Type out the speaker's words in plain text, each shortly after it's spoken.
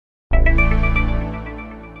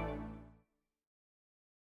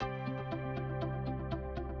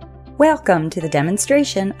Welcome to the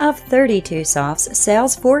demonstration of 32Soft's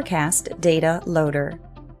Sales Forecast Data Loader.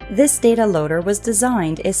 This data loader was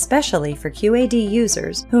designed especially for QAD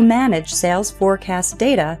users who manage sales forecast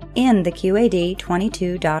data in the QAD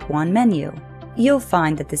 22.1 menu. You'll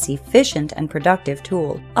find that this efficient and productive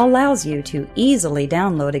tool allows you to easily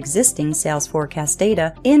download existing sales forecast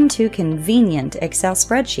data into convenient Excel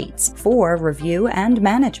spreadsheets for review and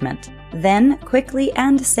management. Then quickly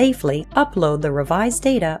and safely upload the revised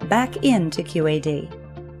data back into QAD.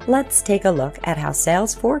 Let's take a look at how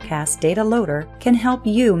Sales Forecast Data Loader can help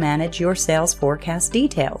you manage your sales forecast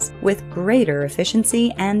details with greater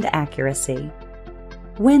efficiency and accuracy.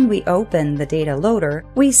 When we open the Data Loader,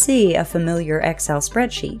 we see a familiar Excel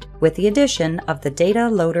spreadsheet with the addition of the Data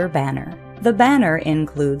Loader banner. The banner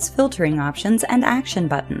includes filtering options and action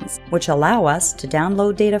buttons, which allow us to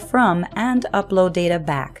download data from and upload data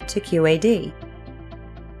back to QAD.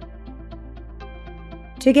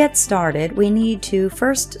 To get started, we need to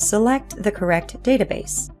first select the correct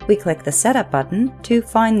database. We click the Setup button to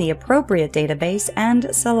find the appropriate database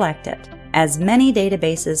and select it. As many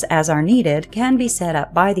databases as are needed can be set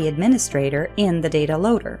up by the administrator in the Data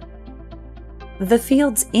Loader. The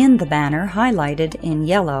fields in the banner highlighted in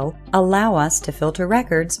yellow allow us to filter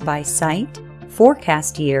records by site,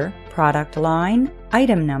 forecast year, product line,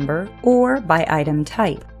 item number, or by item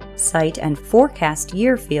type. Site and forecast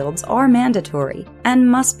year fields are mandatory and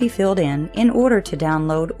must be filled in order to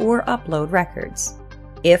download or upload records.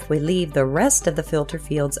 If we leave the rest of the filter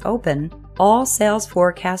fields open, all sales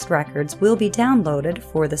forecast records will be downloaded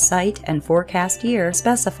for the site and forecast year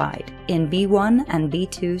specified in B1 and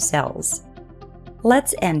B2 cells.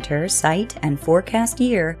 Let's enter site and forecast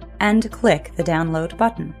year and click the download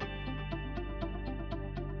button.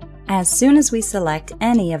 As soon as we select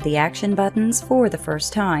any of the action buttons for the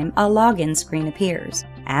first time, a login screen appears.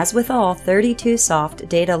 As with all 32Soft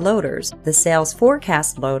data loaders, the Sales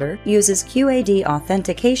Forecast Loader uses QAD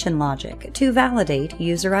authentication logic to validate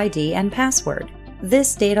user ID and password.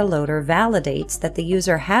 This data loader validates that the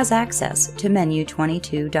user has access to menu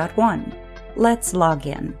 22.1. Let's log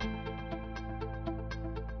in.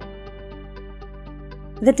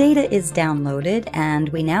 The data is downloaded and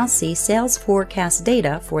we now see sales forecast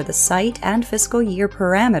data for the site and fiscal year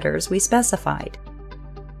parameters we specified.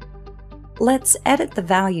 Let's edit the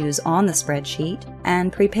values on the spreadsheet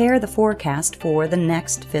and prepare the forecast for the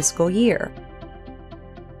next fiscal year.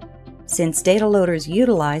 Since data loaders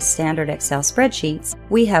utilize standard Excel spreadsheets,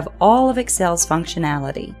 we have all of Excel's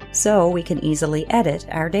functionality, so we can easily edit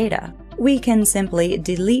our data. We can simply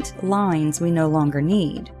delete lines we no longer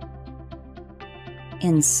need,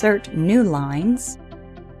 insert new lines,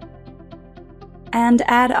 and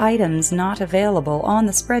add items not available on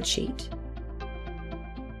the spreadsheet.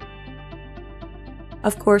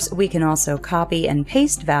 Of course, we can also copy and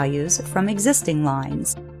paste values from existing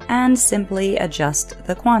lines and simply adjust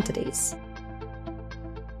the quantities.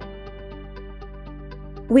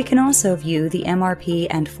 We can also view the MRP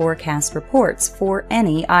and forecast reports for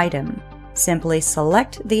any item. Simply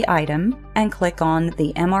select the item and click on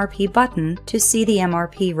the MRP button to see the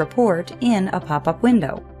MRP report in a pop-up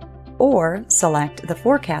window, or select the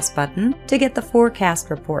Forecast button to get the forecast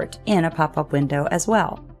report in a pop-up window as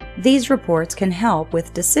well. These reports can help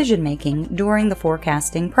with decision-making during the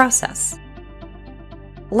forecasting process.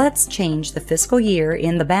 Let's change the fiscal year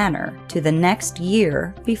in the banner to the next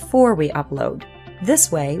year before we upload.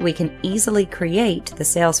 This way, we can easily create the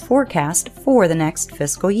sales forecast for the next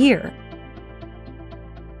fiscal year.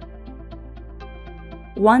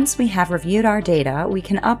 Once we have reviewed our data, we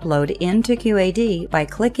can upload into QAD by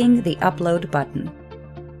clicking the Upload button.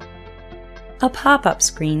 A pop-up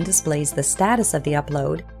screen displays the status of the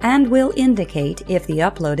upload and will indicate if the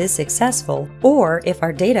upload is successful or if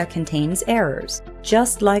our data contains errors.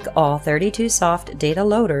 Just like all 32Soft data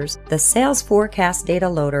loaders, the Sales Forecast Data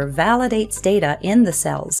Loader validates data in the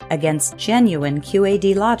cells against genuine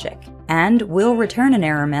QAD logic and will return an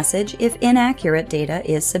error message if inaccurate data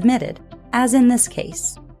is submitted, as in this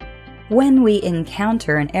case. When we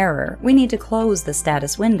encounter an error, we need to close the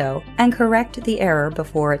status window and correct the error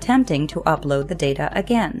before attempting to upload the data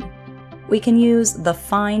again. We can use the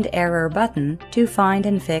Find Error button to find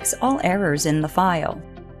and fix all errors in the file.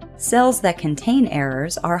 Cells that contain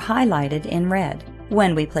errors are highlighted in red.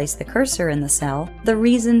 When we place the cursor in the cell, the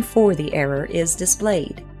reason for the error is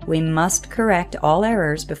displayed. We must correct all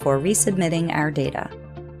errors before resubmitting our data.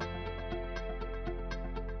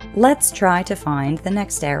 Let's try to find the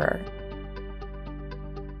next error.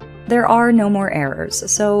 There are no more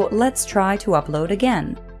errors, so let's try to upload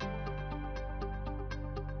again.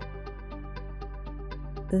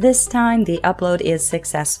 This time the upload is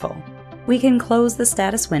successful. we can close the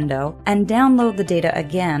status window and download the data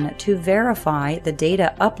again to verify the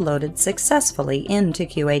data uploaded successfully into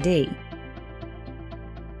QAD.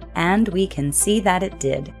 And we can see that it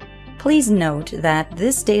did. Please note that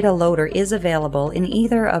this data loader is available in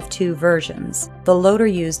either of two versions. The loader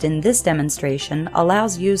used in this demonstration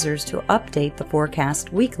allows users to update the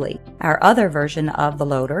forecast weekly. Our other version of the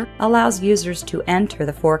loader allows users to enter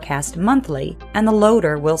the forecast monthly, and the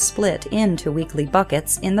loader will split into weekly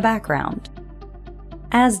buckets in the background.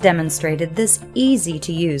 As demonstrated, this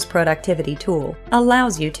easy-to-use productivity tool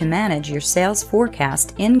allows you to manage your sales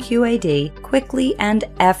forecast in QAD quickly and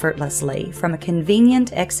effortlessly from a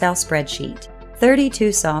convenient Excel spreadsheet.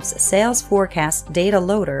 32Soft's Sales Forecast Data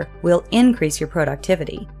Loader will increase your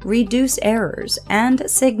productivity, reduce errors, and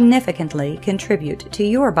significantly contribute to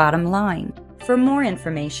your bottom line. For more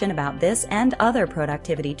information about this and other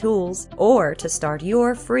productivity tools, or to start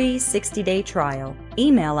your free 60-day trial,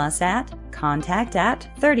 email us at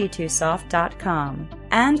contact@32soft.com.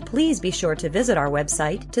 And please be sure to visit our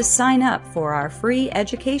website to sign up for our free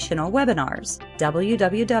educational webinars,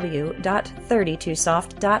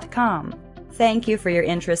 www.32soft.com. Thank you for your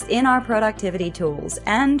interest in our productivity tools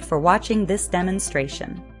and for watching this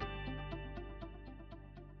demonstration.